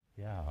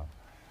Yeah.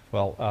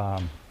 Well,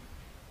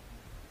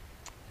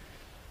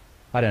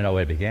 I don't know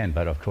where to begin,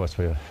 but of course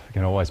we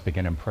can always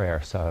begin in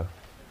prayer. So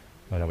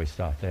why don't we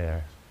start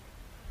there?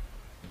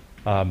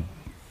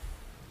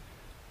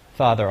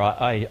 Father,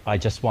 I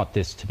just want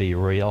this to be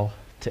real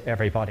to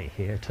everybody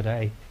here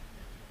today.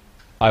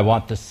 I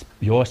want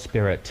your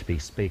Spirit to be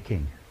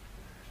speaking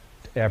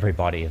to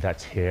everybody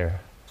that's here,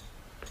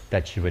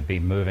 that you would be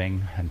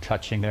moving and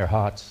touching their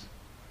hearts.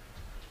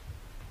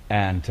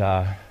 And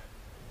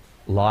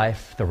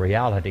life, the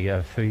reality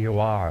of who you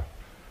are,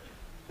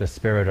 the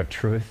Spirit of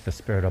truth, the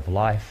Spirit of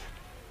life,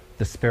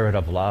 the Spirit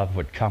of love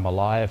would come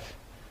alive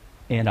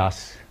in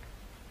us,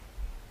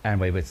 and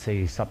we would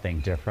see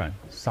something different,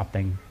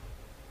 something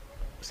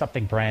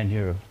brand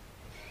new.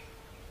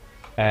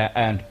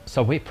 And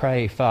so we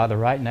pray, Father,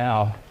 right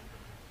now,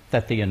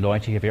 that the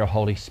anointing of your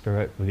Holy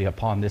Spirit will be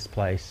upon this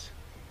place.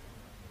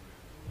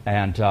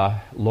 And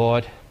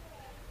Lord,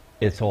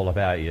 it's all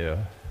about you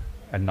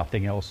and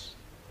nothing else.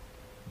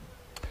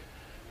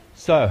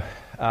 So,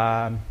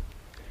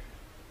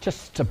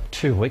 just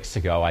 2 weeks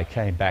ago, I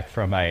came back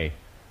from a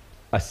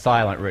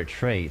silent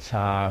retreat.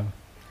 Now,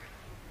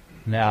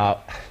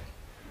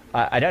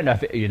 I don't know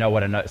if you know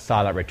what a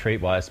silent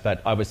retreat was,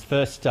 but I was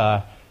first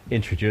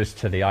introduced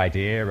to the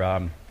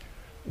idea.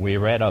 We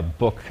read a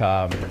book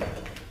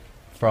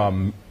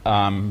from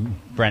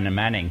Brennan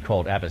Manning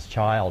called Abba's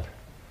Child.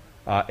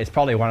 It's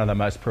probably one of the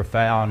most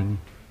profound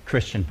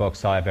Christian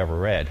books I've ever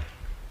read.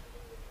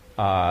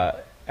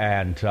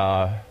 And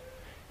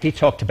he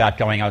talked about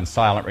going on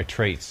silent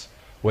retreats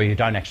where you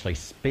don't actually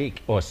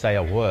speak or say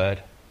a word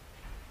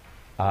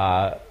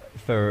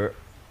for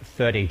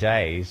 30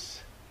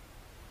 days,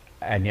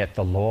 and yet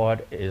the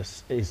Lord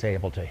is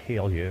able to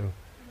heal you.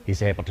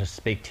 He's able to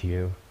speak to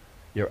you.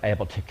 You're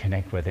able to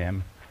connect with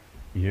him.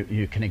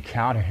 You can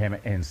encounter him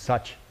in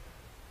such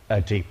a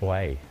deep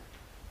way.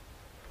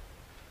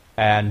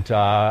 And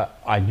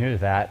I knew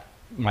that.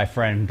 My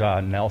friend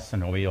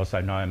Nelson, or we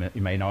also know him,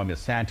 you may know him as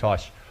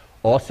Santosh,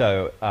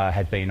 also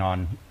had been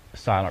on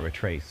silent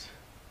retreats.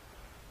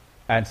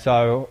 And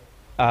so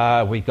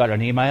we got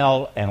an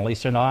email,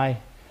 Annalisa and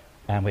I,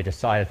 and we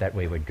decided that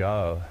we would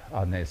go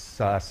on this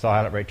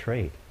silent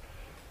retreat.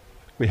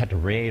 We had to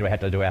read, we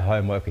had to do our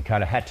homework, we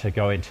kind of had to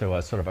go into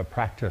a sort of a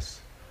practice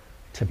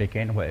to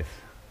begin with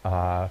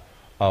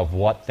of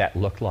what that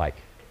looked like.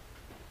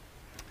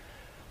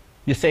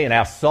 You see, in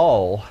our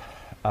soul,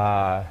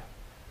 we're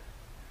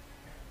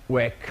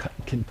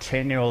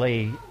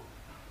continually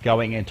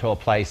going into a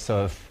place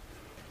of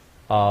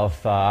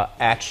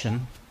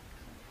action,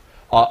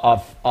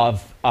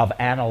 of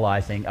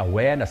analyzing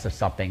awareness of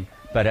something,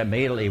 but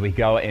immediately we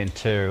go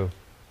into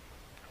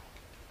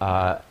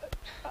a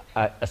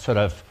sort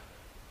of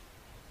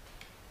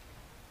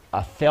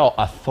a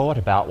thought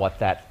about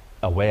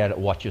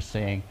what you're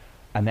seeing,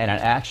 and then an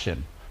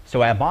action.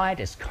 So our mind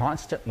is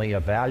constantly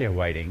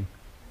evaluating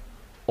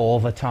all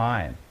the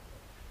time.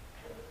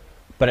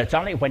 But it's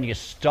only when you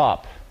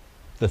stop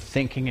the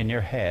thinking in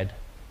your head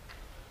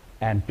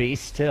and be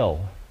still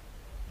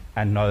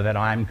and know that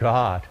I'm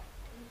God,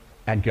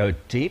 and go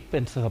deep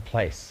into the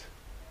place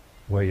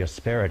where your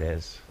spirit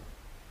is,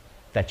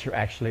 that you're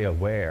actually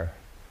aware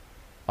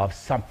of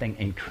something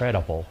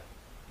incredible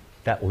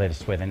that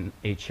lives within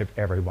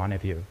every one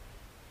of you.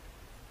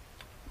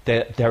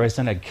 There is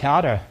an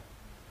encounter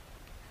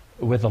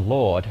with the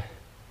Lord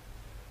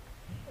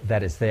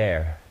that is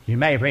there. You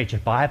may read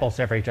your Bibles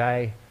every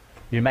day,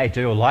 you may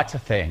do lots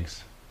of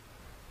things,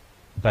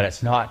 but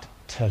it's not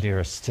till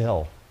you're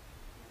still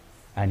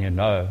and you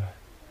know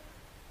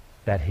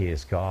that he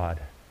is God,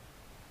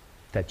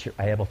 that you're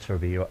able to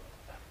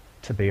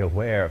be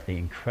aware of the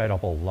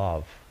incredible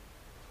love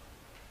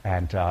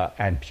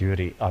and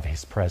beauty of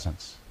his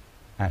presence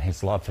and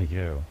his love for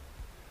you.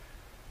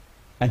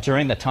 And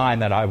during the time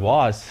that I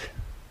was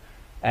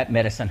at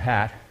Medicine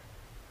Hat,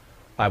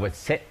 I would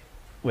sit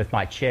with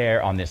my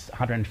chair on this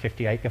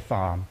 150-acre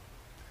farm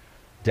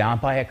down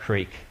by a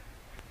creek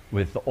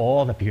with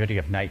all the beauty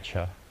of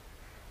nature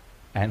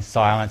and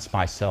silence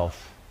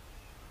myself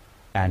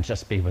and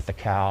just be with the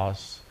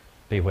cows,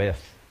 be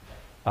with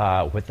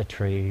the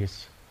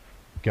trees,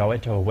 go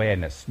into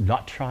awareness,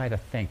 not try to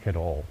think at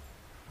all.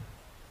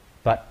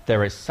 But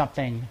there is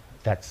something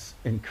that's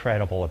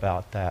incredible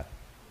about that.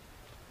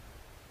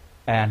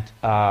 And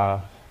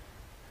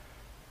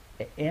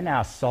in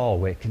our soul,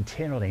 we're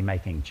continually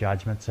making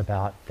judgments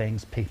about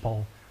things,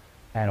 people,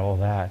 and all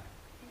that.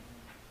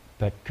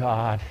 But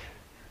God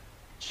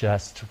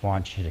just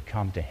wants you to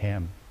come to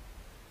him.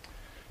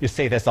 You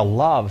see, there's a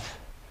love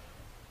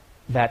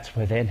that's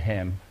within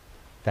him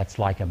that's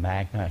like a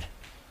magnet.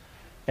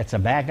 It's a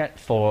magnet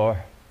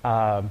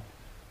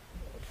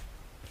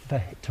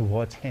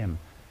towards him.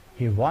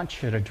 He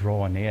wants you to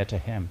draw near to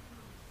him.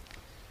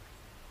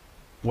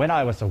 When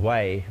I was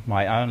away,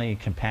 my only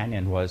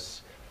companion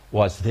was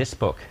this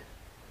book.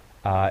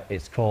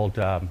 It's called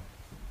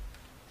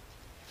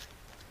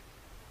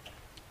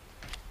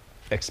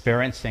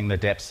Experiencing the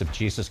Depths of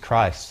Jesus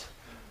Christ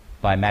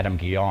by Madame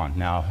Guyon.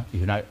 Now,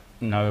 you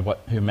know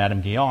who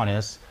Madame Guyon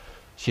is.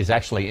 She's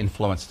actually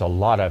influenced a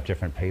lot of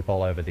different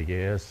people over the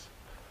years.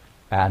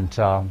 And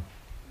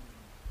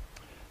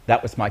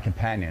that was my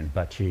companion.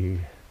 But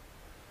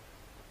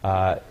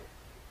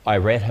I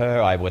read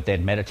her. I would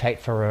then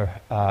meditate for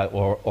her,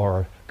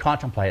 or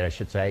contemplate, I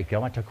should say,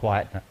 go into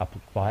a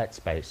quiet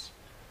space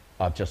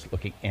of just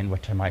looking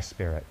inward to my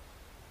spirit.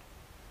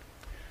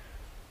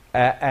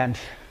 And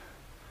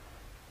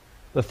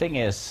the thing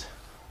is,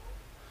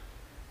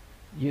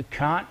 you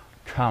can't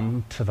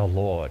come to the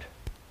Lord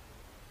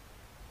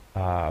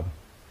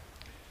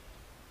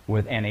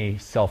with any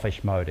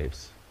selfish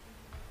motives.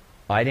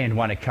 I didn't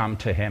want to come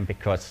to him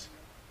because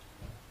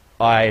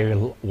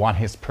I want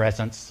his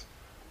presence,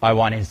 I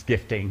want his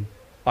gifting,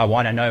 I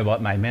want to know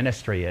what my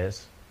ministry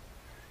is.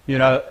 You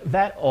know,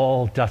 that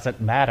all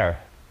doesn't matter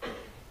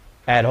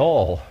at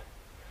all.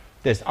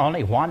 There's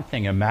only one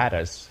thing that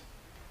matters,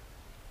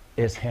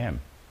 is him.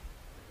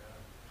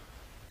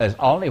 There's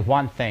only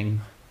one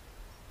thing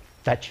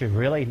that you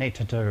really need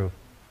to do,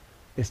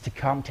 is to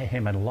come to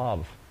him in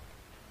love.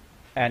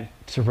 And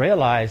to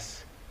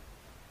realize,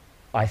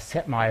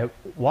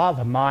 while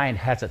the mind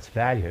has its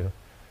value,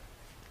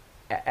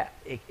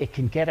 it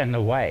can get in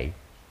the way.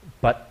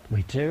 But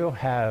we do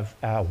have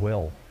our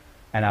will.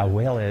 And our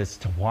will is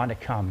to want to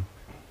come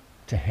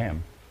to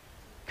him.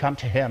 Come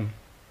to him.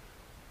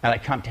 And I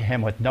come to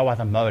him with no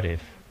other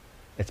motive.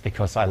 It's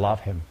because I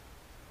love him.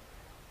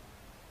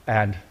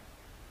 And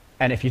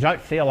if you don't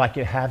feel like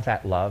you have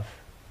that love,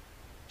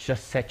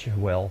 just set your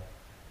will,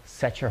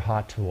 set your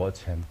heart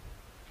towards him,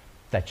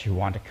 that you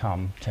want to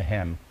come to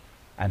him,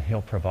 and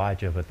he'll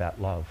provide you with that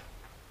love.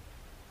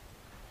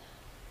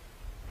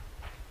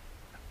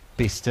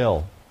 Be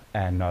still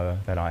and know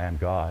that I am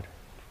God.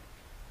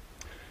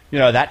 You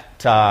know,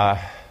 that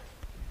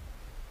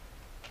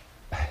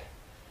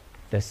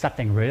there's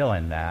something real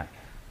in that.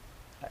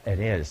 It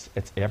is.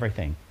 It's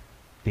everything.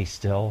 Be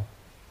still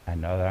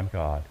and know that I'm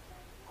God.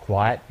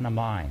 Quiet in the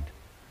mind.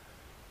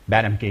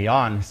 Madame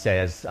Guyon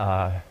says,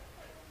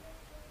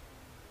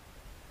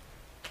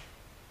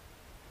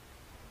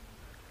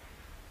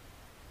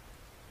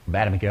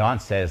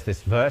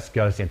 this verse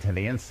goes into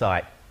the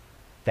insight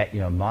that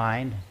your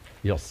mind,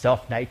 your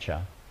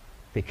self-nature,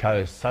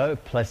 becomes so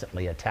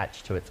pleasantly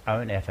attached to its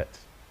own efforts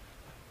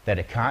that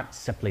it can't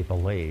simply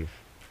believe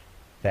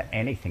that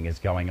anything is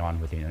going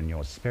on within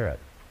your spirit.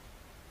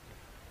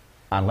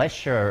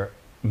 Unless your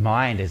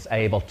mind is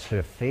able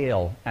to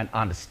feel and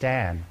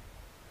understand,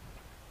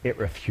 it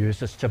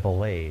refuses to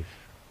believe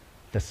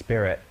the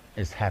spirit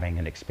is having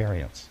an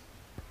experience.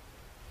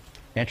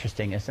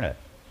 Interesting, isn't it?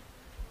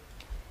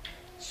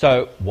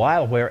 So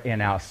while we're in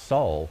our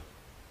soul,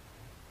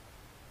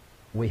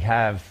 we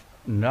have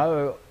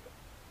no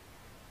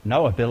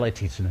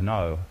ability to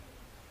know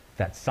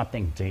that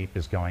something deep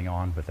is going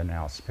on within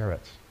our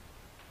spirits,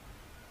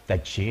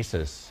 that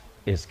Jesus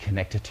is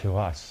connected to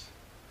us.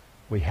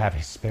 We have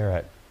his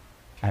spirit,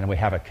 and we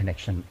have a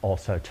connection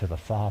also to the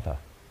Father.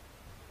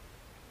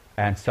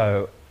 And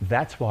so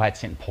that's why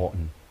it's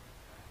important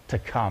to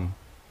come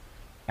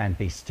and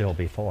be still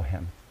before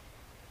him,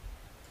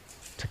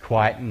 to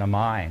quieten the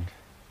mind,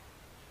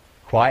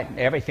 quieten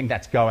everything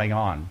that's going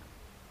on.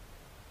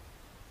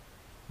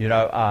 You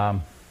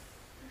know,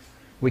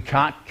 we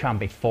can't come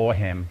before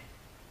him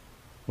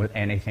with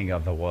anything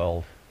of the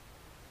world.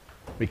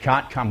 We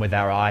can't come with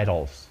our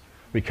idols.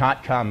 We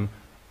can't come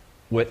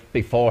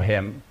before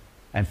him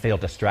and feel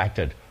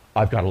distracted.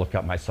 I've got to look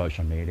up my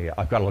social media.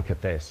 I've got to look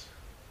at this.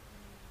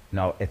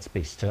 No, it's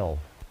be still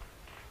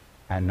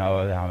and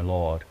know our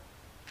Lord.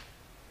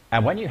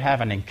 And when you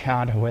have an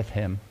encounter with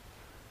him,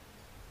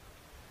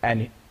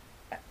 and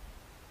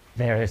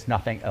there is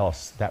nothing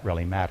else that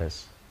really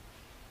matters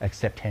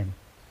except him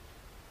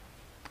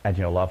and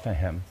your love for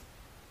him.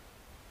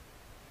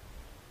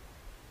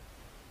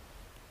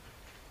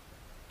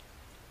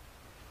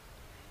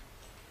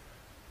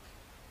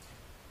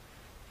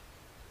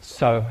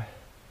 So,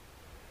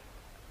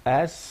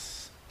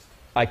 as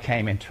I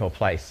came into a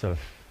place of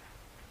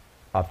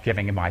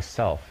giving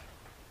myself,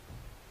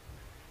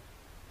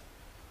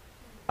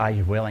 are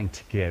you willing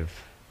to give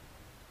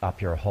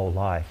up your whole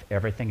life,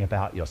 everything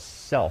about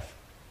yourself,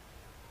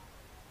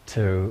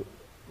 to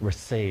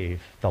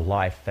receive the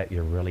life that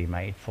you're really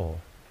made for?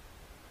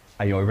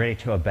 Are you ready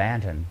to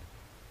abandon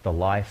the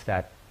life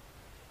that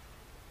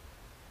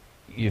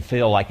you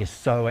feel like is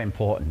so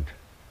important,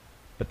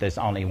 but there's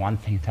only one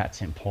thing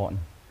that's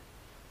important,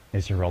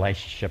 is your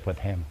relationship with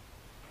him?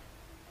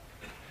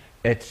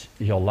 It's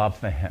your love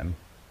for him.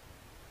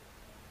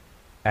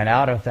 And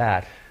out of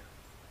that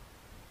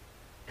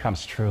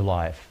comes true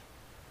life.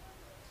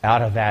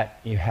 Out of that,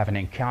 you have an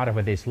encounter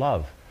with his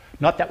love.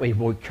 Not that we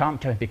would come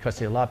to him because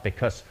he loved,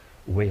 because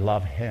we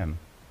love him.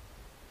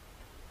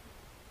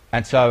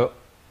 And so,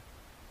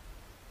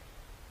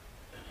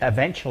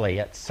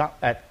 eventually,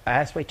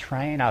 as we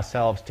train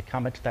ourselves to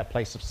come into that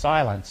place of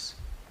silence,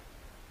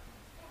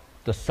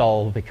 the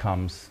soul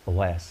becomes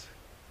less,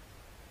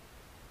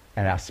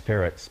 and our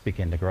spirits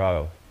begin to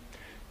grow.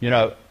 You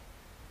know,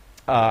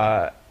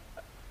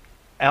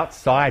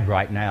 outside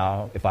right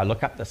now, if I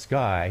look up the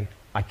sky,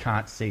 I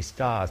can't see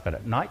stars, but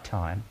at night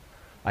time,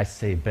 I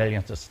see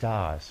billions of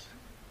stars.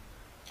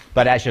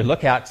 But as you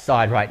look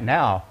outside right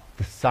now,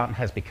 the sun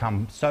has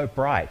become so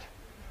bright,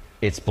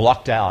 it's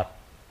blocked out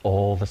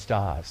all the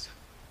stars.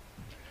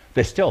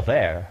 They're still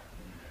there,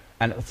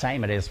 and the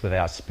same it is with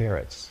our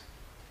spirits.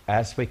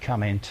 As we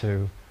come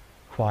into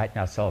quieten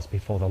ourselves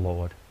before the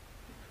Lord,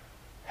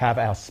 have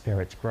our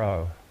spirits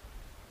grow.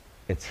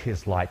 It's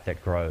His light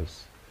that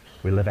grows.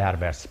 We live out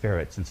of our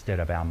spirits instead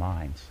of our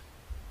minds.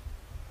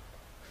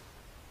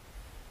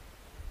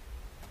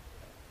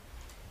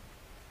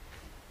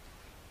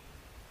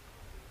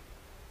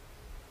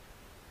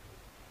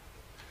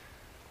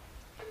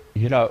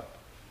 You know,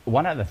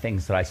 one of the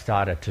things that I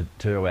started to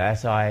do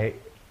as I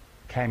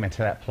came into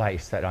that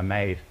place that I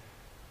made,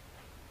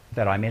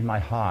 that I'm in my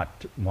heart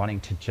wanting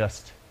to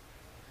just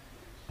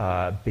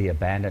be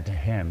abandoned to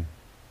Him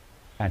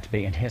and to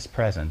be in His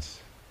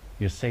presence,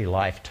 you see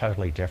life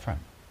totally different.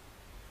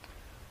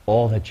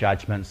 All the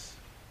judgments,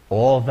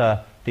 all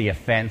the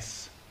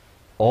offense,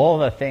 all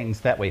the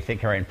things that we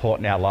think are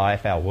important in our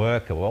life, our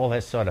work, or all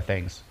those sort of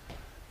things,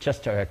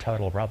 just are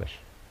total rubbish.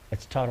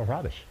 It's total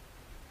rubbish.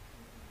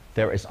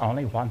 There is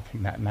only one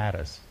thing that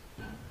matters,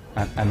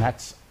 and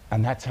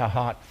that's our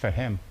heart for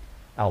Him,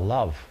 our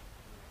love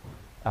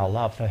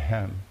for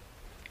Him,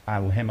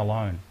 and Him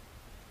alone.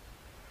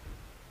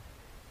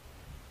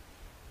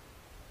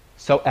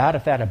 So out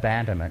of that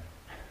abandonment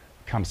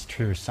comes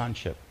true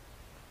sonship.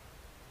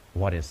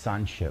 What is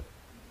sonship?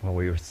 Well,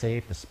 we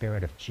receive the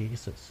Spirit of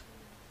Jesus,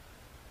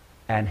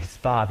 and His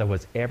Father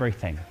was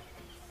everything.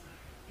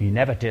 He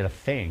never did a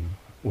thing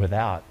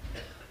without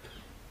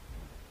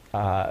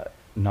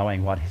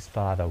knowing what His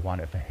Father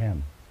wanted for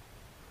Him.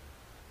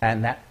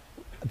 And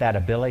that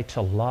ability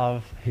to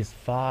love His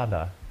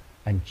Father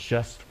and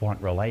just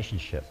want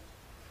relationship.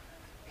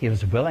 He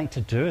was willing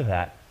to do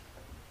that,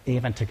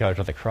 even to go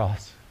to the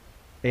cross,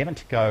 even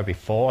to go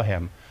before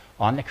Him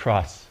on the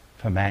cross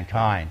for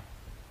mankind.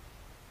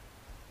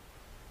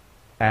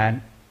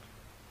 And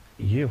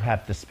you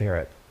have the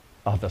Spirit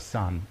of the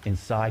Son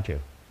inside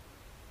you.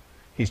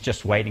 He's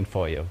just waiting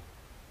for you.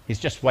 He's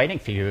just waiting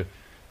for you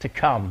to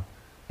come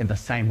in the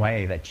same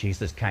way that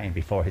Jesus came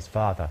before His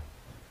Father.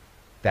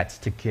 That's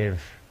to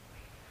give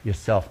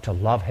yourself to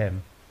love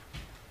Him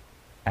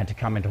and to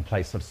come into a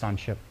place of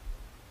sonship.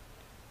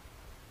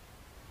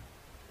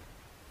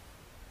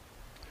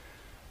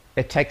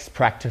 It takes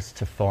practice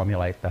to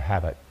formulate the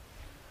habit.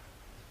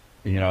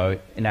 You know,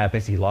 in our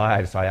busy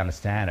lives, I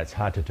understand it's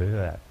hard to do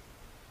that.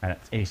 And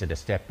it's easy to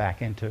step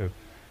back into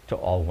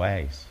old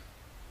ways.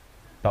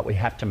 But we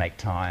have to make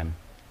time.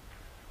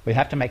 We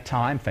have to make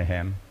time for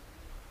Him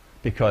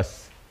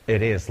because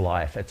it is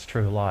life. It's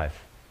true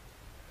life.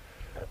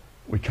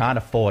 We can't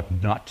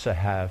afford not to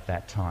have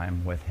that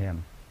time with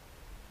Him,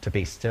 to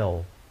be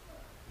still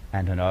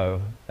and to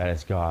know that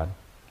it's God.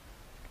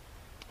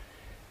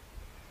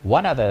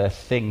 One of the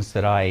things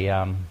that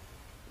I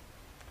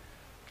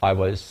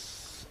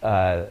was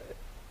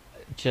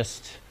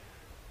just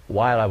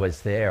while I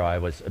was there, I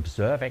was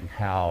observing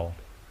how,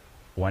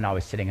 when I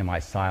was sitting in my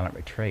silent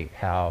retreat,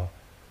 how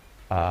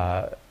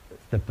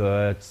the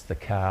birds, the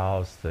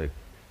cows,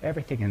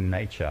 everything in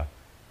nature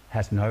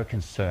has no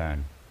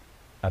concern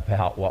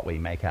about what we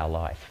make our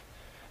life.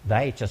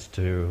 They just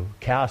do,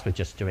 cows were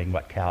just doing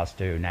what cows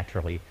do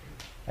naturally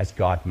as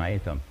God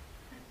made them.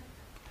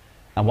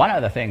 And one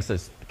of the things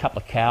is a couple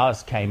of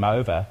cows came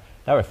over.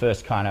 They were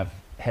first kind of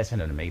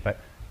hesitant to me, but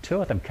two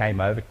of them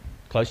came over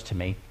close to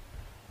me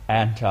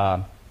and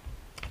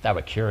they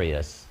were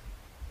curious.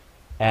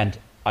 And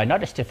I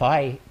noticed if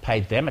I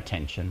paid them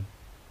attention,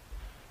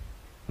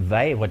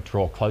 they would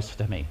draw closer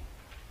to me.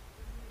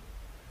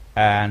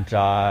 And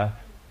as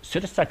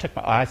soon as I took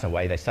my eyes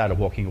away, they started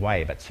walking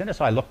away. But as soon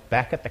as I looked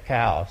back at the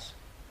cows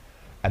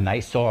and they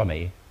saw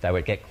me, they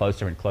would get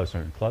closer and closer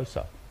and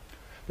closer.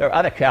 There were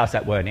other cows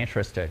that weren't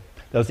interested.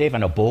 There was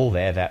even a bull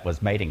there that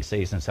was mating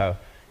season, so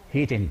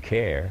he didn't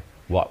care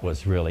what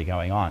was really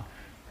going on.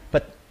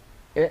 But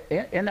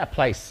in that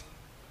place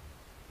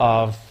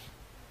of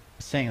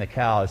seeing the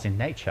cows in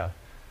nature,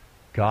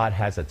 God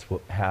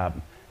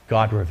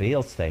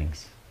reveals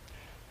things.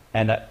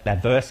 And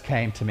that verse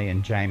came to me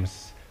in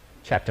James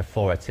chapter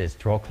 4. It says,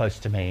 draw close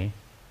to me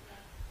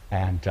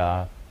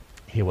and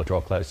He will draw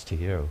close to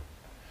you.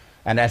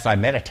 And as I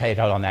meditated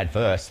on that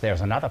verse,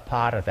 there's another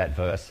part of that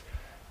verse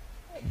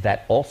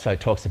that also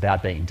talks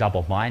about being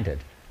double-minded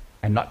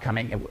and not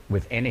coming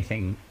with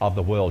anything of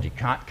the world. You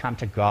can't come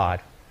to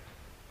God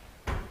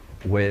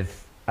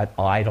with an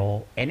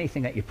idol,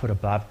 anything that you put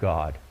above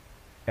God.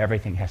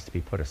 Everything has to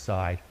be put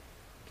aside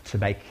to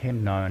make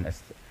Him known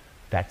as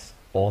that's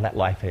all that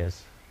life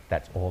is.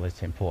 That's all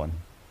that's important.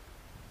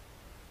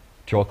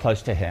 Draw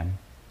close to Him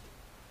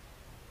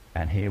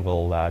and He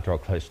will draw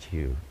close to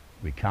you.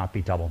 We can't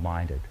be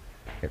double-minded.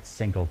 It's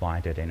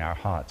single-minded in our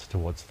hearts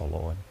towards the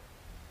Lord.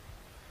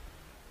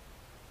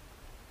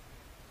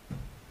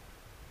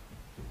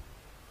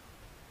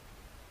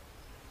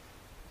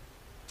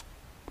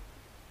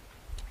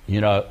 You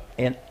know,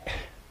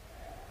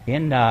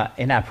 in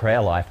our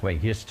prayer life, we're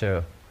used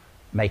to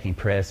making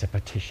prayers a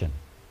petition.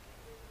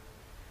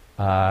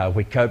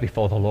 we go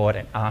before the Lord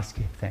and ask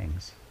Him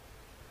things.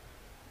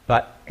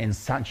 But in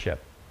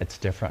sonship, it's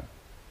different.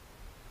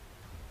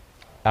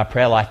 Our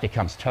prayer life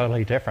becomes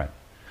totally different.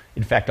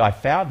 In fact, I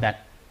found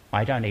that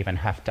I don't even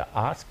have to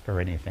ask for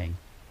anything,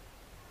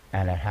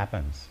 and it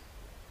happens.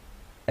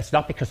 It's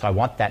not because I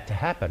want that to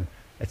happen.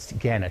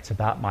 It's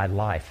about my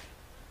life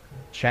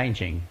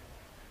changing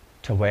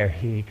to where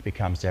He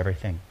becomes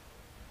everything.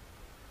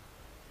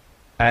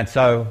 And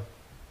so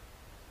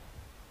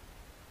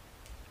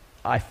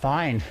I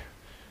find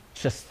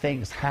just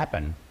things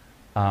happen.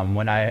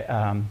 When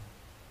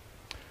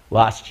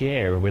last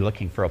year we were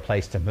looking for a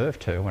place to move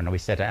to, and we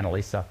said to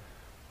Annalisa,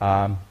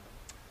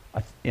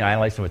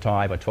 Annalisa and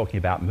I were talking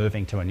about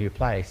moving to a new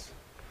place.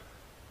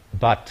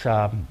 But,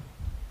 and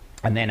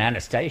then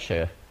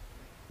Anastasia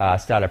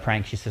started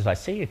praying. She says, I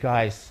see you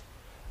guys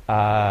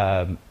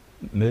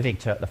moving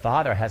to, the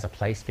Father has a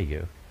place for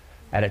you,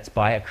 and it's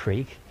by a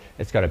creek.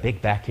 It's got a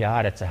big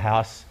backyard. It's a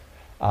house.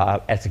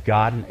 It's a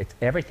garden. It's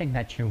everything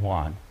that you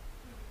want.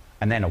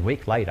 And then a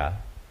week later,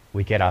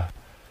 we get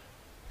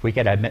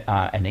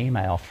an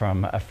email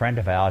from a friend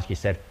of ours. She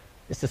said,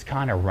 this is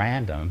kind of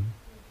random,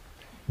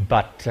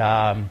 but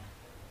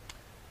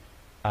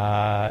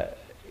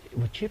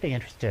would you be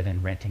interested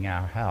in renting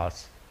our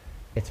house?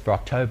 It's for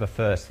October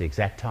 1st, the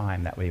exact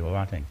time that we were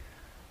wanting.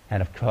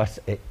 And of course,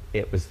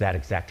 it was that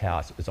exact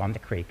house. It was on the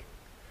creek.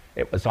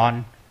 It was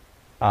on,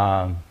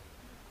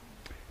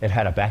 it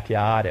had a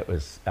backyard. It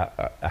was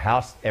a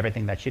house,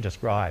 everything that she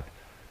described.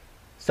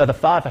 So the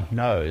Father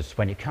knows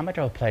when you come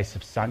into a place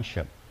of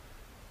sonship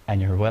and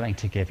you're willing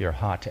to give your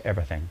heart to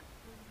everything,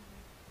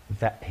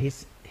 that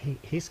He's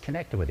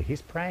connected with you.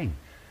 He's praying.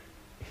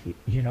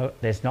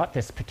 There's not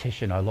this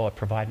petition, oh Lord,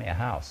 provide me a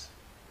house.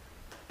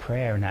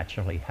 Prayer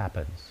naturally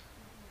happens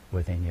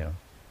within you.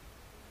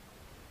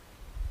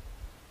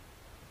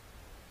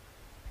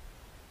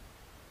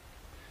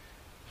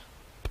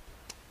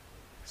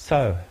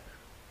 So,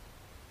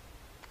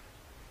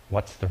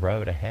 what's the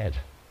road ahead?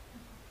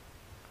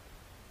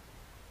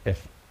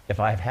 If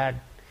I've had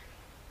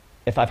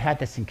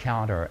this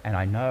encounter and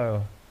I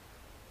know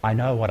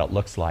what it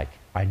looks like,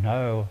 I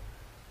know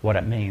what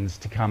it means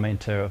to come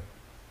into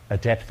a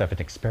depth of an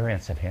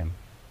experience of Him,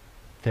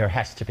 there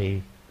has to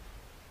be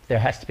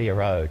a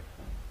road.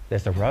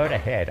 There's a road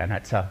ahead, and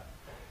it's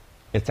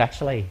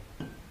actually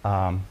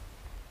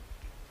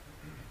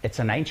it's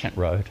an ancient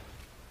road.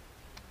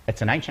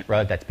 It's an ancient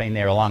road that's been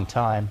there a long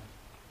time,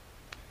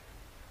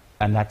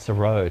 and that's a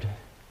road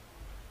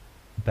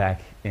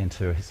back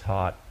into His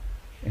heart,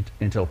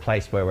 into a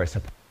place where we're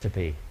supposed to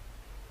be.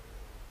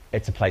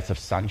 It's a place of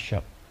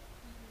sonship.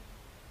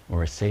 We'll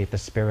receive the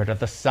Spirit of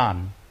the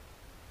Son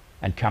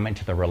and come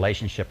into the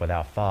relationship with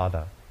our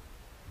Father.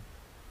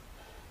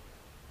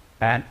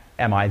 And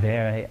am I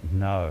there?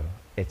 No.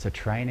 It's a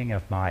training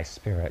of my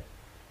spirit.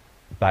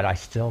 But I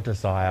still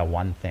desire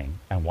one thing,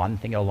 and one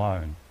thing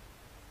alone,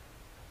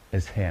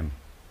 is Him.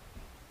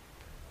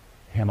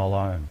 Him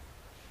alone.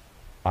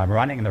 I'm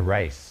running the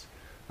race.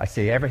 I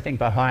see everything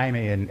behind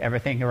me and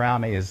everything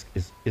around me is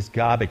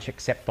garbage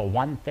except for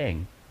one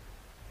thing,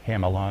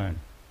 Him alone.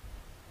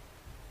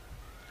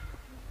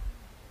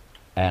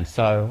 And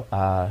so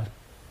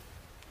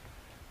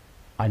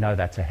I know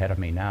that's ahead of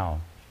me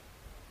now.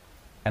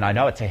 And I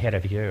know it's ahead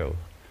of you.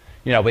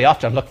 We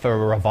often look for a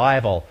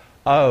revival.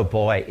 Oh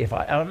boy, if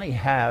I only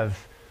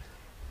have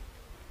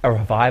a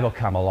revival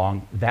come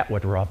along, that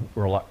would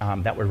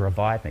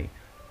revive me.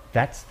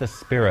 That's the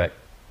Spirit.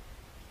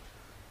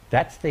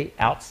 That's the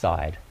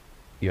outside,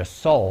 your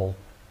soul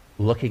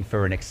looking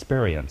for an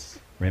experience.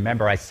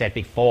 Remember I said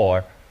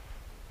before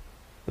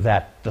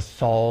that the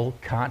soul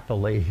can't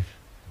believe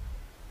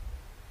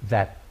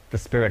that the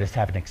Spirit is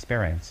having an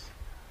experience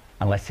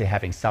unless you're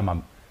having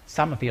some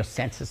of your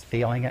senses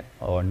feeling it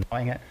or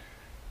knowing it.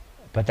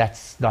 But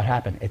that's not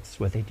happening. It's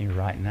within you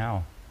right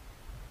now.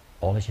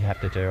 All that you have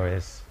to do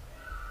is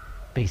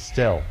be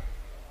still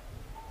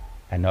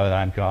and know that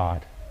I'm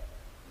God.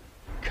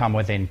 Come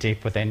within,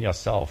 deep within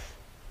yourself.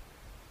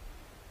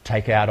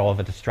 Take out all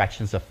the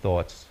distractions of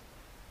thoughts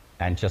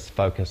and just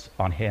focus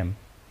on Him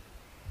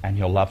and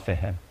your love for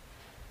Him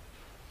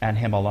and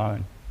Him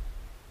alone.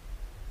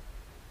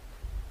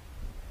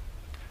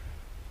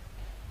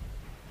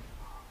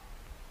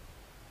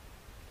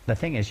 The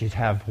thing is, you'd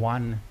have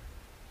one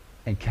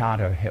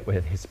encounter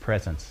with His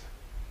presence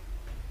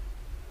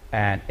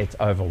and it's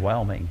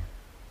overwhelming.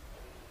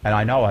 And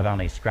I know I'm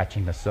only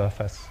scratching the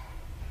surface,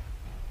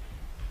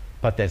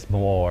 but there's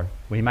more.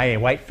 We may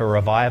wait for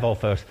revival,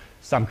 for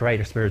some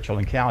greater spiritual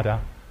encounter,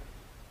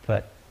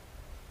 but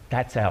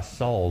that's our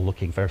soul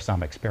looking for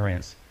some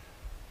experience.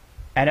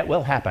 And it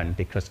will happen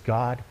because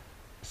God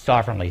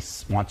sovereignly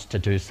wants to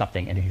do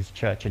something in His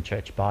church and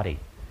church body.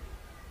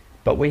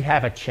 But we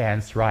have a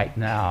chance right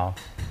now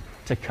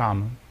to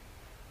come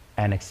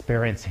and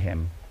experience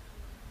Him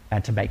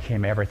and to make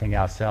Him everything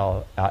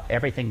ourselves,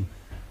 everything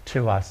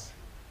to us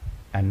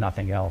and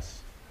nothing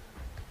else.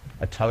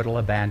 A total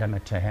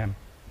abandonment to Him.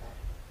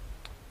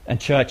 And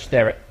church,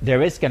 there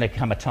is going to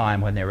come a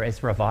time when there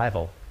is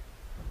revival,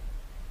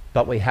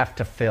 but we have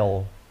to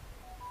fill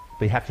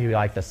We have to be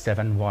like the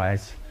 7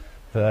 wise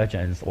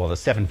virgins, or the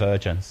 7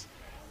 virgins,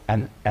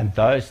 and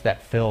those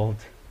that filled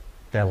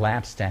their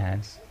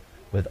lampstands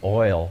with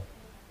oil,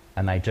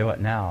 and they do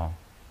it now.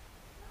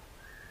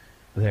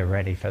 They're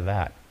ready for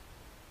that.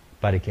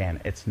 But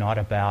again, it's not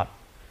going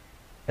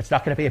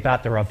to be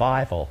about the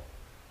revival.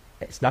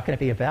 It's not going to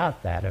be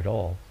about that at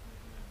all.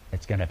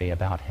 It's going to be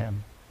about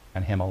Him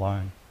and Him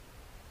alone.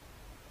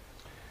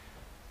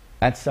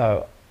 And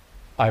so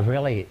I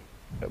really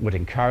would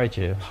encourage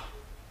you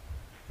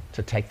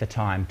to take the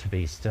time to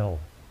be still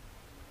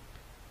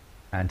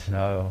and to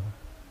know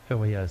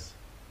who He is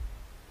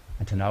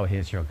and to know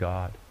He's your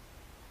God.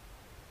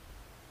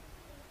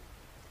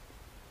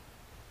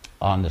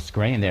 On the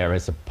screen there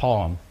is a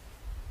poem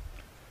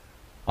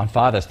on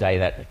Father's Day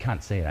that I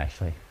can't see it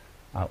actually.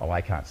 Oh,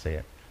 I can't see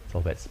it. It's a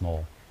little bit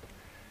small.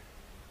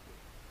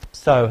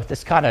 So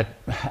this kind of,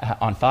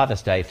 on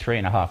Father's Day,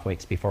 3.5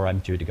 weeks before I'm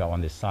due to go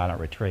on this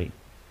silent retreat,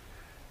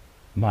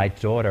 my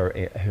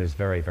daughter, who's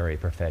very, very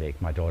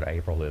prophetic, my daughter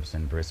April lives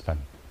in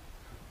Brisbane,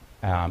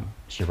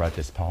 she wrote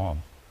this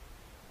poem.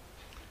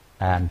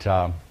 And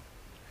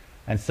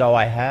so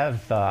I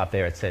have up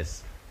there, it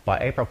says, by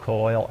April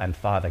Coyle and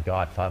Father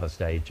God, Father's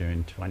Day,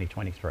 June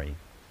 2023.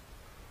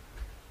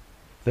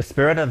 The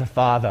Spirit of the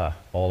Father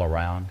all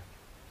around.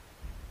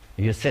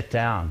 You sit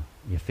down,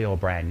 you feel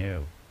brand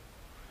new.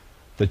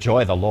 The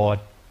joy of the Lord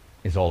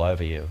is all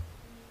over you.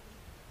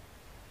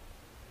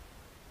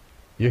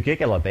 You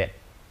giggle a bit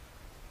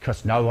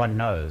because no one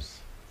knows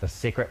the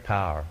secret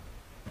power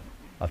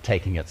of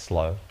taking it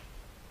slow.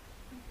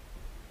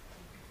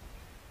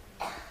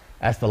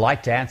 As the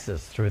light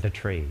dances through the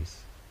trees,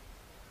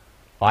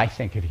 I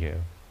think of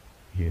you,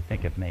 you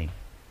think of me.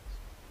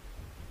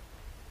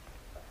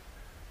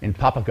 In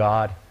Papa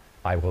God,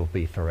 I will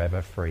be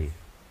forever free,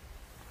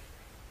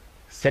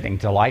 sitting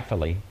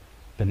delightfully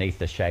beneath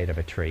the shade of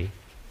a tree.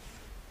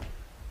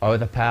 Oh,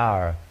 the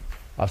power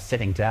of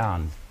sitting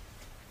down,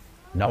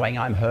 knowing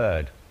I'm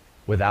heard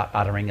without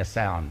uttering a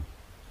sound.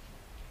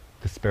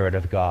 The Spirit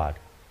of God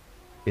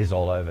is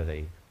all over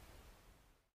thee.